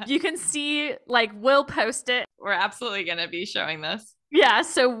 Yeah, you can see, like, we'll post it. We're absolutely going to be showing this. Yeah,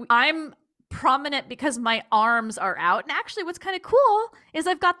 so I'm prominent because my arms are out. And actually what's kind of cool is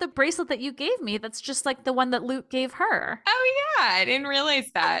I've got the bracelet that you gave me that's just like the one that Luke gave her. Oh yeah, I didn't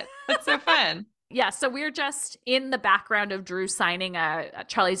realize that. That's so fun. Yeah, so we're just in the background of Drew signing a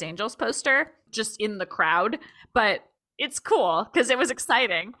Charlie's Angels poster, just in the crowd, but it's cool because it was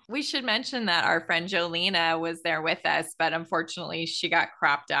exciting. We should mention that our friend Jolena was there with us, but unfortunately she got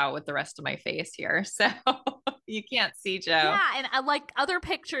cropped out with the rest of my face here. So you can't see Joe. Yeah, and I like other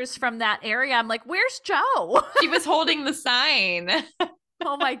pictures from that area. I'm like, where's Joe? She was holding the sign.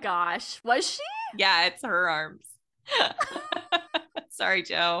 Oh my gosh. Was she? Yeah, it's her arms. Sorry,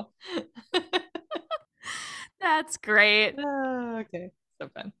 Joe. That's great. Oh, okay. So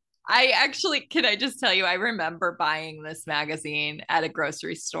fun. Can I just tell you, I remember buying this magazine at a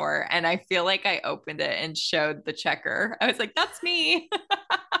grocery store and I feel like I opened it and showed the checker. I was like, that's me.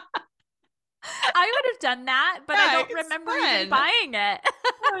 I would have done that, but I don't remember even buying it.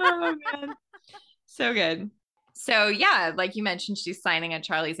 Oh, man. So good. So yeah, like you mentioned, she's signing a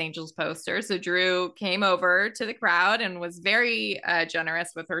Charlie's Angels poster. So Drew came over to the crowd and was very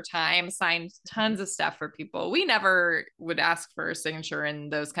generous with her time, signed tons of stuff for people. We never would ask for a signature in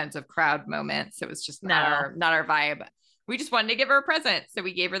those kinds of crowd moments. It was just not our vibe. We just wanted to give her a present. So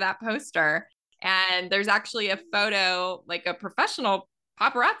we gave her that poster. And there's actually a photo, like a professional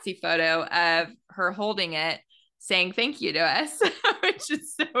paparazzi photo of her holding it, saying thank you to us, which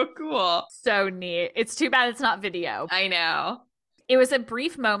is so cool. So neat. It's too bad it's not video. I know. It was a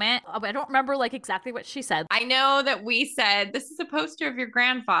brief moment. I don't remember like exactly what she said. I know that we said, this is a poster of your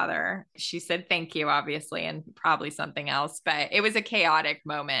grandfather. She said thank you, obviously, and probably something else, but it was a chaotic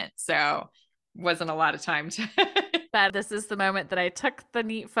moment. So wasn't a lot of time to... But this is the moment that I took the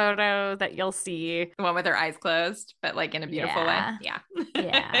neat photo that you'll see. The one with her eyes closed, but like in a beautiful way. Yeah.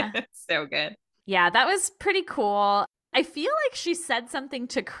 Yeah. So good. Yeah, that was pretty cool. I feel like she said something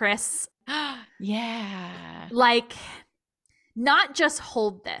to Chris. Yeah. Like, not just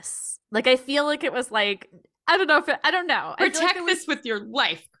hold this. Like, I feel like it was like, I don't know. Protect this with your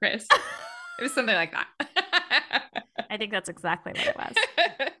life, Chris. It was something like that. I think that's exactly what it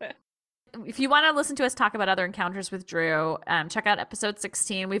was. If you want to listen to us talk about other encounters with Drew, check out episode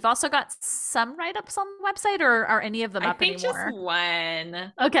 16. We've also got some write-ups on the website, or are any of them up anymore? I think just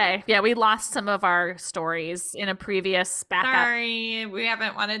one. Okay. Yeah, we lost some of our stories in a previous backup. Sorry, we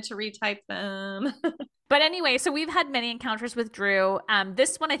haven't wanted to retype them. But anyway, so we've had many encounters with Drew.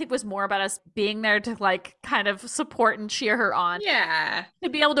 This one I think was more about us being there to like kind of support and cheer her on. Yeah. To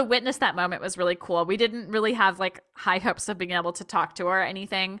be able to witness that moment was really cool. We didn't really have like high hopes of being able to talk to her or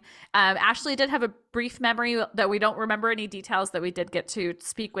anything. Ashley did have a brief memory that we don't remember any details, that we did get to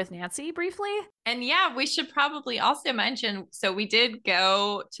speak with Nancy briefly. And yeah, we should probably also mention, so we did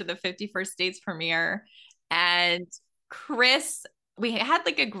go to the 51st Dates premiere, and Chris, we had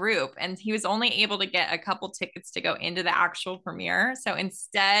like a group and he was only able to get a couple tickets to go into the actual premiere. So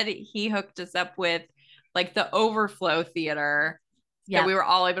instead he hooked us up with like the overflow theater. Yeah. So we were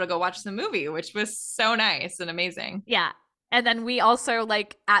all able to go watch the movie, which was so nice and amazing. Yeah. And then we also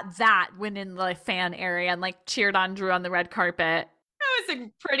like at that went in the fan area and like cheered on Drew on the red carpet. was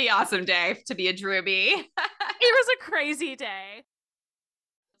a pretty awesome day to be a Drewbie. It was a crazy day.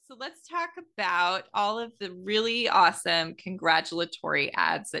 So let's talk about all of the really awesome congratulatory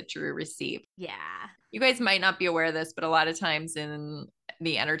ads that Drew received. Yeah. You guys might not be aware of this, but a lot of times in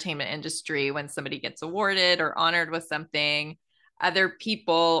the entertainment industry, when somebody gets awarded or honored with something, other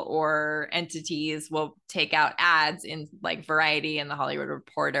people or entities will take out ads in like Variety and the Hollywood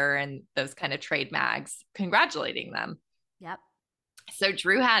Reporter and those kind of trade mags congratulating them. Yep. So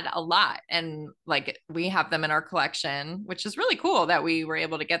Drew had a lot, and like we have them in our collection, which is really cool that we were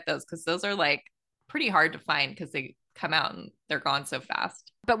able to get those, because those are like pretty hard to find because they come out and they're gone so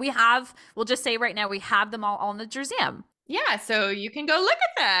fast. But we'll just say right now, we have them all in the museum. Yeah, so you can go look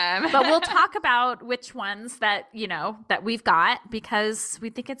at them. But we'll talk about which ones that, that we've got, because we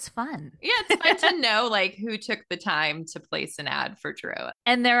think it's fun. Yeah, it's fun to know like who took the time to place an ad for Drew.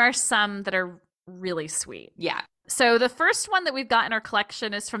 And there are some that are really sweet. Yeah. So the first one that we've got in our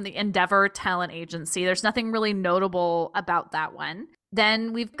collection is from the Endeavor Talent Agency. There's nothing really notable about that one.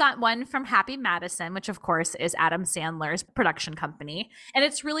 Then we've got one from Happy Madison, which of course is Adam Sandler's production company. And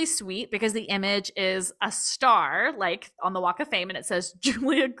it's really sweet because the image is a star, like on the Walk of Fame, and it says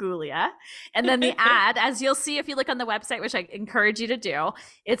Julia Gulia. And then the ad, as you'll see if you look on the website, which I encourage you to do,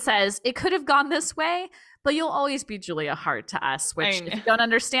 it says, "It could have gone this way, but you'll always be Julia Hart to us," which if you don't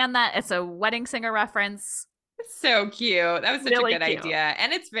understand that, it's a Wedding Singer reference. So cute. That was such Really a good cute idea.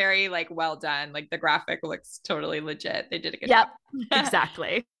 And it's very like well done. Like the graphic looks totally legit. They did a good Yep, job.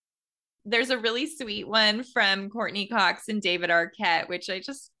 exactly. There's a really sweet one from Courtney Cox and David Arquette, which I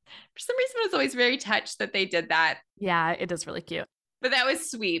just, for some reason, was always very touched that they did that. Yeah, it is really cute. But that was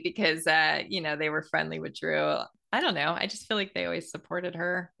sweet because, they were friendly with Drew. I don't know. I just feel like they always supported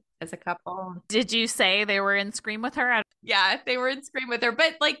her as a couple. Did you say they were in Scream with her? Yeah, they were in Scream with her,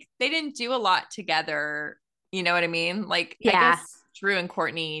 but like they didn't do a lot together. You know what I mean? Like, yeah. I guess Drew and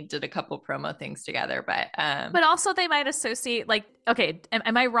Courtney did a couple promo things together, but also they might associate, like, okay,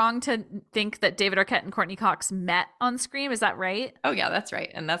 am I wrong to think that David Arquette and Courtney Cox met on Scream? Is that right? Oh yeah, that's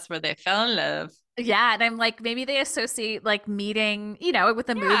right. And that's where they fell in love. Yeah, and I'm like, maybe they associate like meeting, with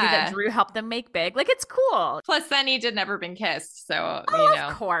a movie that Drew helped them make big. Like, it's cool. Plus, then he did Never Been Kissed, so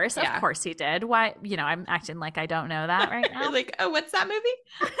of course he did. Why? I'm acting like I don't know that right now. You're like, oh, what's that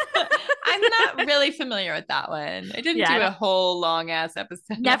movie? I'm not really familiar with that one. I didn't do a whole long ass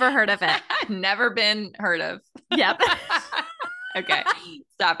episode. Never heard of it. Never been heard of. Yep. Okay,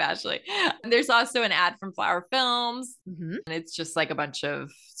 stop, Ashley. There's also an ad from Flower Films, and it's just like a bunch of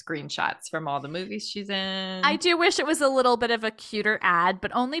screenshots from all the movies she's in. I do wish it was a little bit of a cuter ad,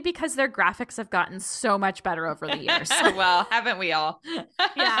 but only because their graphics have gotten so much better over the years. Well, haven't we all?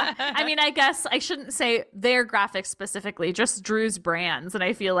 Yeah. I mean, I guess I shouldn't say their graphics specifically, just Drew's brands. And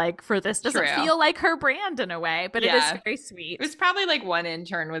I feel like for this doesn't feel like her brand in a way, but it is very sweet. It was probably like one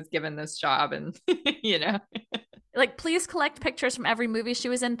intern was given this job and, Like, please collect pictures from every movie she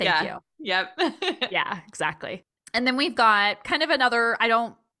was in. Thank you. Yep. Yeah, exactly. And then we've got kind of another,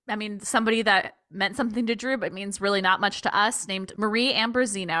 somebody that meant something to Drew, but means really not much to us, named Marie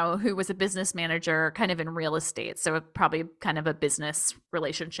Ambrosino, who was a business manager kind of in real estate. So probably kind of a business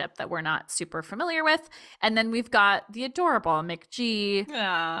relationship that we're not super familiar with. And then we've got the adorable McG.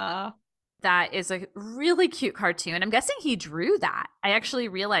 Aww. That is a really cute cartoon. I'm guessing he drew that. I actually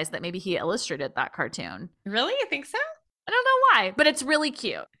realized that maybe he illustrated that cartoon. Really? You think so? I don't know why, but it's really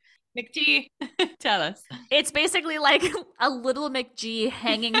cute. McG, tell us. It's basically like a little McG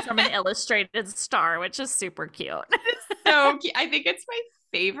hanging from an illustrated star, which is super cute. So cute. I think it's my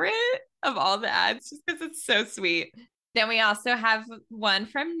favorite of all the ads just because it's so sweet. Then we also have one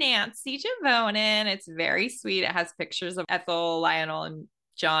from Nancy Juvonen. It's very sweet. It has pictures of Ethel, Lionel, and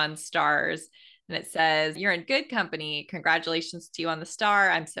John stars. And it says, "You're in good company. Congratulations to you on the star.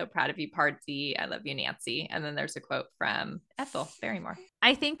 I'm so proud of you, Pardsy. I love you, Nancy." And then there's a quote from Ethel Barrymore.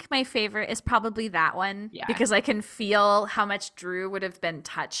 I think my favorite is probably that one because I can feel how much Drew would have been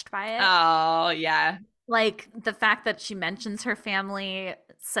touched by it. Oh, yeah. Like the fact that she mentions her family,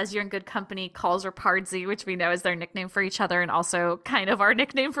 says you're in good company, calls her Pardsy, which we know is their nickname for each other and also kind of our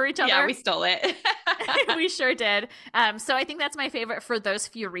nickname for each other. Yeah, we stole it. We sure did. So I think that's my favorite for those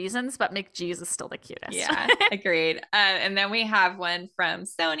few reasons, but McGee's is still the cutest. Yeah, agreed. And then we have one from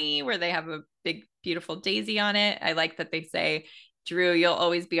Sony where they have a big, beautiful daisy on it. I like that they say, "Drew, you'll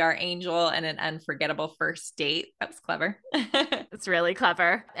always be our angel and an unforgettable first date." That was clever. It's really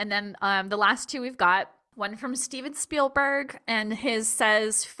clever. And then the last two we've got one from Steven Spielberg, and his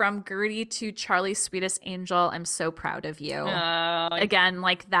says, "From Gertie to Charlie's sweetest angel, I'm so proud of you." Again,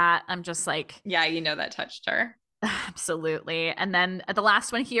 like that, I'm just like... Yeah, that touched her. Absolutely. And then the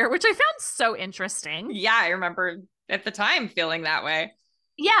last one here, which I found so interesting. Yeah, I remember at the time feeling that way.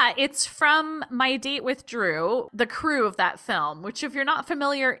 Yeah, it's from My Date with Drew, the crew of that film, which if you're not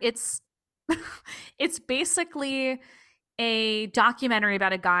familiar, it's it's basically a documentary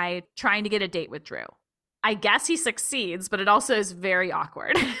about a guy trying to get a date with Drew. I guess he succeeds, but it also is very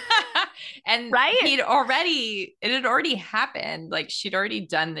awkward. And right? it had already happened. Like she'd already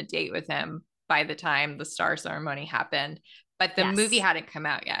done the date with him by the time the star ceremony happened, but the movie hadn't come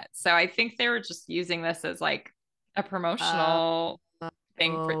out yet. So I think they were just using this as like a promotional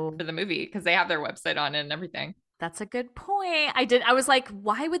thing for the movie because they have their website on it and everything. That's a good point. I was like,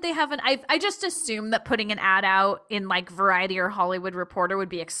 why would they have I just assumed that putting an ad out in like Variety or Hollywood Reporter would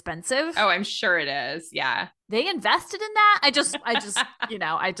be expensive. Oh, I'm sure it is. Yeah. They invested in that. I just, I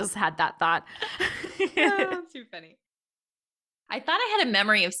just had that thought. Oh, too funny. I thought I had a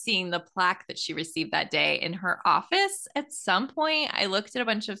memory of seeing the plaque that she received that day in her office at some point. I looked at a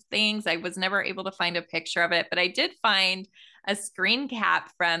bunch of things. I was never able to find a picture of it, but I did find a screen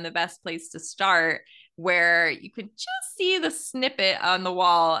cap from The Best Place to Start where you could just see the snippet on the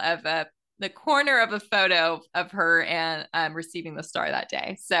wall of the corner of a photo of her and receiving the star that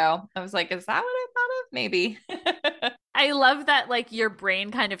day. So I was like, is that what I thought of? Maybe. I love that like your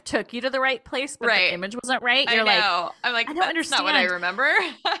brain kind of took you to the right place, but the image wasn't right. You're like, I'm like, I don't understand. Not what I remember.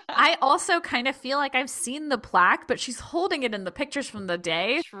 I also kind of feel like I've seen the plaque, but she's holding it in the pictures from the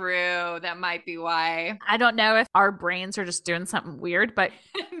day. True. That might be why. I don't know if our brains are just doing something weird, but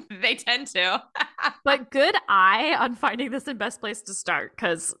they tend to. But good eye on finding this in Best Place to Start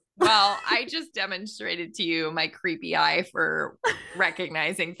because well, I just demonstrated to you my creepy eye for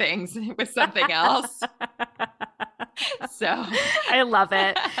recognizing things with something else. So I love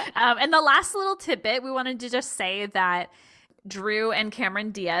it. And the last little tidbit, we wanted to just say that Drew and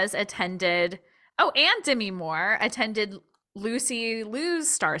Cameron Diaz attended, and Demi Moore attended Lucy Liu's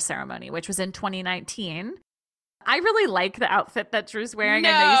star ceremony, which was in 2019. I really like the outfit that Drew's wearing. No.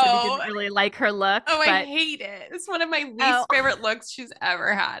 I know you said you didn't really like her look. Oh, I hate it. It's one of my least favorite looks she's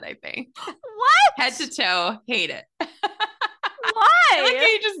ever had, I think. What? Head to toe. Hate it. Why? I like how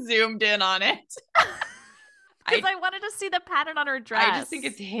you just zoomed in on it. Because I wanted to see the pattern on her dress. I just think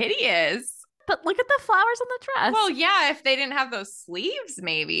it's hideous. But look at the flowers on the dress. Well, yeah, if they didn't have those sleeves,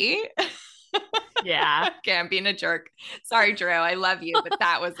 maybe. Yeah. Okay, I'm being a jerk. Sorry, Drew. I love you, but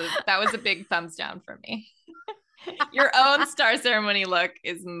that was a big thumbs down for me. Your own star ceremony look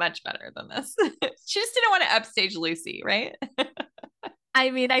is much better than this. She just didn't want to upstage Lucy, right?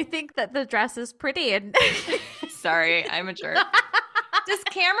 I mean, I think that the dress is pretty. And sorry, I'm a jerk. Does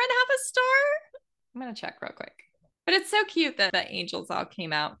Cameron have a star? I'm going to check real quick. But it's so cute that the angels all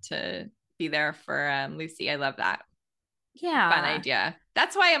came out to be there for Lucy. I love that. Yeah. Fun idea.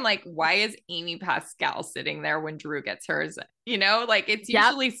 That's why I'm like, why is Amy Pascal sitting there when Drew gets hers? You know, like it's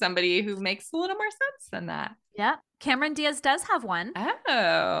usually somebody who makes a little more sense than that. Yeah. Cameron Diaz does have one.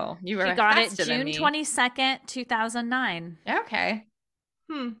 Oh, you were. She got it June 22nd, 2009. Okay.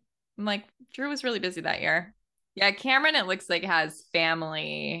 I'm like, Drew was really busy that year. Yeah, Cameron, it looks like has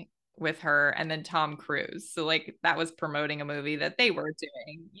family with her and then Tom Cruise. So like that was promoting a movie that they were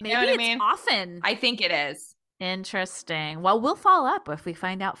doing. You know what I mean? Often. I think it is. Interesting. Well, we'll follow up if we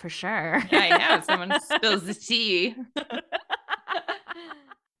find out for sure. Yeah, I know. Someone spills the tea.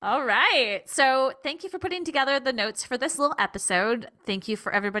 All right. So thank you for putting together the notes for this little episode. Thank you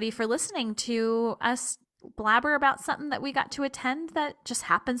for everybody for listening to us blabber about something that we got to attend that just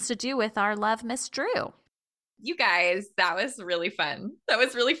happens to do with our love, Miss Drew. You guys, that was really fun. That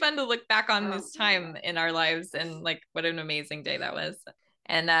was really fun to look back on this time in our lives and like what an amazing day that was.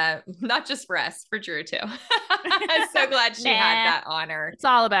 And not just for us, for Drew too. I'm so glad she had that honor. It's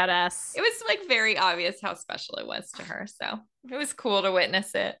all about us. It was like very obvious how special it was to her. So it was cool to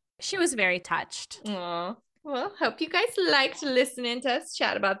witness it. She was very touched. Aww. Well, hope you guys liked listening to us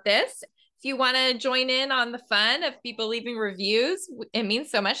chat about this. If you want to join in on the fun of people leaving reviews, it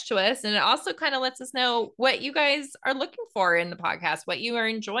means so much to us. And it also kind of lets us know what you guys are looking for in the podcast, what you are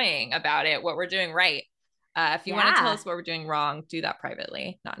enjoying about it, what we're doing right. If you want to tell us what we're doing wrong, do that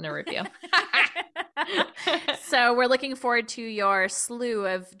privately, not in a review. So we're looking forward to your slew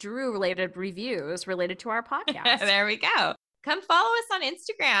of Drew-related reviews related to our podcast. There we go. Come follow us on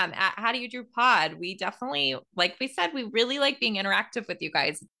Instagram at How Do You Drew Pod. We definitely, like we said, we really like being interactive with you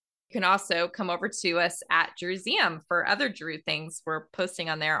guys. You can also come over to us at Drewseum for other Drew things. We're posting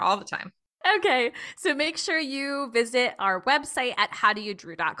on there all the time. Okay, so make sure you visit our website at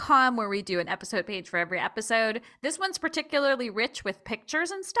howdoyoudrew.com where we do an episode page for every episode. This one's particularly rich with pictures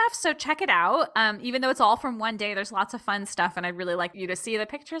and stuff, so check it out. Even though it's all from one day, there's lots of fun stuff, and I'd really like you to see the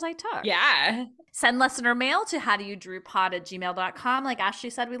pictures I took. Yeah. Send listener mail to howdoyoudrewpod@gmail.com. Like Ashley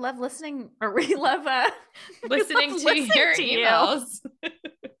said, we love listening, or we love listening to your emails.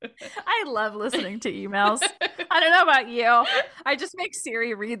 I love listening to emails. I don't know about you. I just make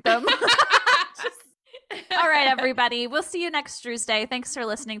Siri read them. All right, everybody. We'll see you next Tuesday. Thanks for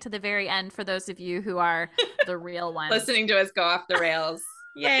listening to the very end for those of you who are the real ones. Listening to us go off the rails.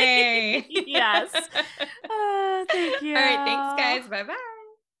 Yay. Yes. Thank you. All right. Thanks, guys. Bye-bye.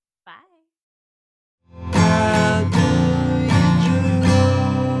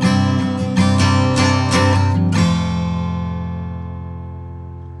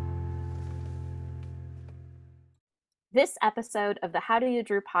 This episode of the How Do You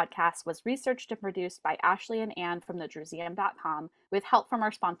Drew podcast was researched and produced by Ashley and Ann from thedrewseum.com with help from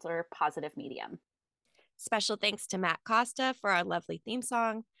our sponsor, Positive Medium. Special thanks to Matt Costa for our lovely theme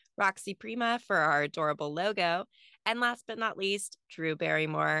song, Roxy Prima for our adorable logo, and last but not least, Drew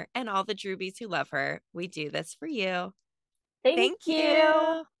Barrymore and all the Drewbies who love her. We do this for you. Thank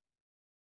you.